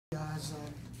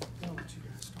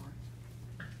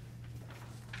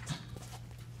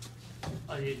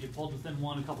You pulled within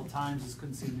one a couple times, just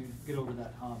couldn't seem to get over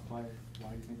that hump. Why do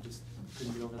you think just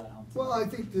couldn't get over that hump? Well, I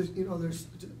think there's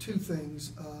two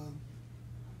things.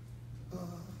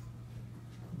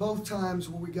 Both times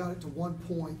where we got it to 1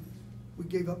 point, we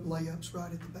gave up layups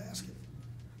right at the basket.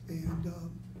 And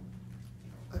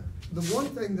the one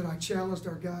thing that I challenged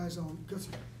our guys on, because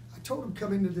I told them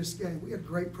come into this game, we had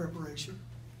great preparation.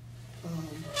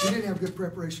 We didn't have good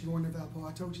preparation going to Valpo,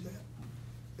 I told you that.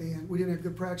 And we didn't have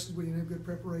good practices, we didn't have good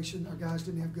preparation, our guys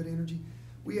didn't have good energy.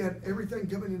 We had everything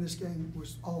coming in this game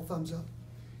was all thumbs up.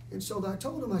 And so I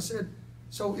told them, I said,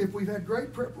 so if we've had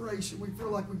great preparation, we feel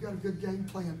like we've got a good game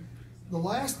plan. The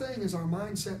last thing is our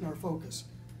mindset and our focus.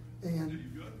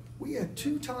 And we had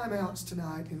 2 timeouts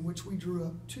tonight in which we drew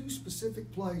up 2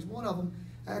 specific plays, one of them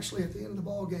actually at the end of the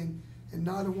ball game, and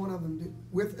neither one of them did,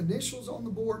 with initials on the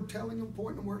board telling them,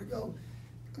 pointing them where to go,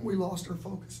 and we lost our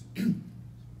focus.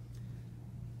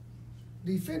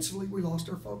 Defensively, we lost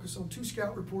our focus on 2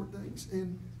 scout report things,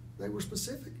 and they were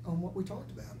specific on what we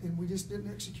talked about, and we just didn't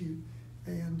execute.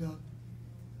 And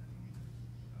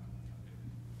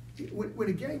when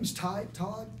a game's tight,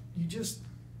 Todd,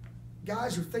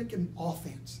 guys are thinking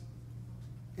offense.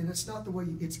 And it's not the way,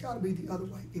 it's got to be the other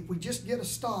way. If we just get a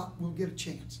stop, we'll get a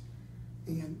chance.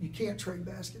 And you can't trade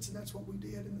baskets, and that's what we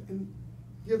did. And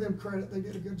give them credit, they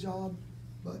did a good job.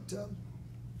 But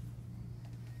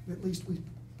at least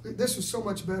this was so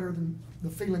much better than the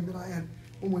feeling that I had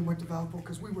when we went to Valpo,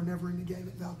 because we were never in the game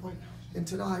at Valpo. And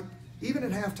tonight, even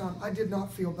at halftime, I did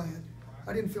not feel bad.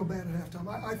 I didn't feel bad at halftime.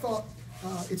 I thought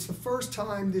it's the first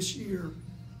time this year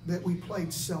that we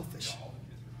played selfish.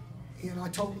 And I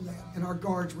told them that. And our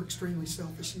guards were extremely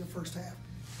selfish in the first half.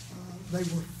 They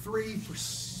were 3 for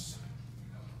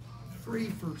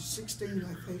 16,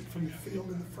 I think, from the field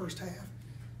in the first half.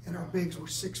 And our bigs were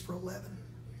 6 for 11.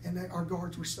 And our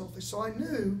guards were selfish. So I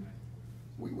knew,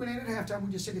 we went in at halftime,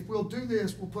 we just said, if we'll do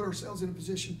this, we'll put ourselves in a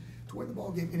position to win the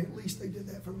ball game. And at least they did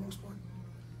that for the most part.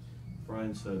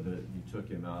 Brian said that you took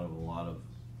him out of a lot of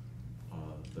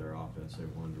their offense. They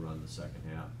wanted to run the second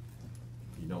half.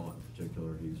 You know what in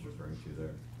particular he's referring to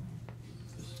there?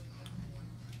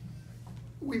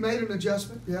 We made an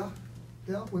adjustment, yeah.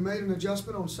 We made an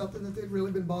adjustment on something that they'd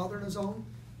really been bothering us on.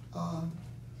 I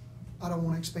don't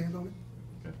want to expand on it.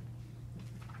 Okay.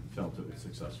 You felt it was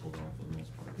successful though for the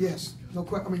most part? Yes, no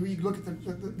question. I mean, you look at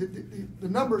the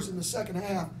numbers in the second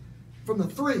half from the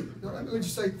 3. Let me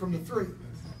just say from the 3.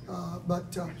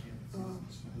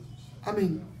 I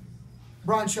mean,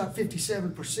 Brian shot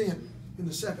 57% in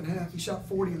the second half. He shot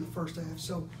 40 in the first half.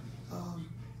 So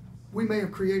we may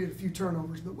have created a few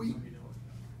turnovers, but we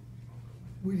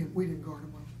didn't guard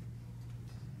them well.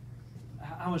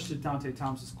 How much did Dante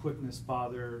Thomas's quickness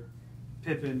bother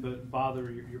Pippen, but bother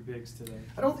your bigs today?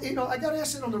 I don't. I got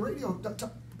asked it on the radio.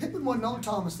 Pippen wasn't on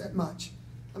Thomas that much.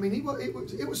 I mean,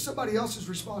 it was somebody else's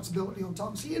responsibility on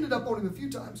Thomas. He ended up on him a few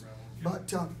times,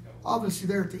 but obviously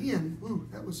there at the end,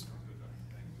 that was,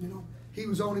 he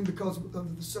was on him because of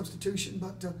the substitution.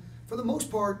 But for the most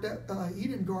part, he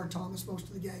didn't guard Thomas most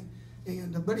of the game,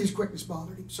 but his quickness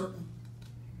bothered him certainly.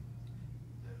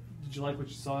 Did you like what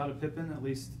you saw out of Pippen? At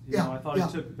least, I thought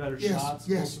he took better shots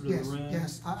closer to the rim.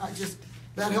 Yes,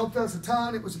 that helped us a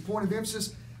ton. It was a point of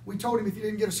emphasis. We told him if he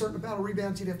didn't get a certain amount of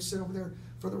rebounds, he'd have to sit over there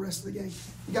for the rest of the game.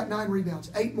 He got 9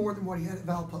 rebounds, 8 more than what he had at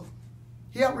Valpo.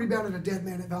 He out-rebounded a dead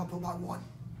man at Valpo by 1.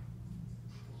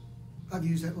 I've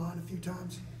used that line a few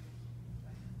times.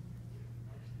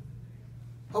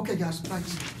 Okay, guys, thank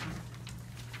you.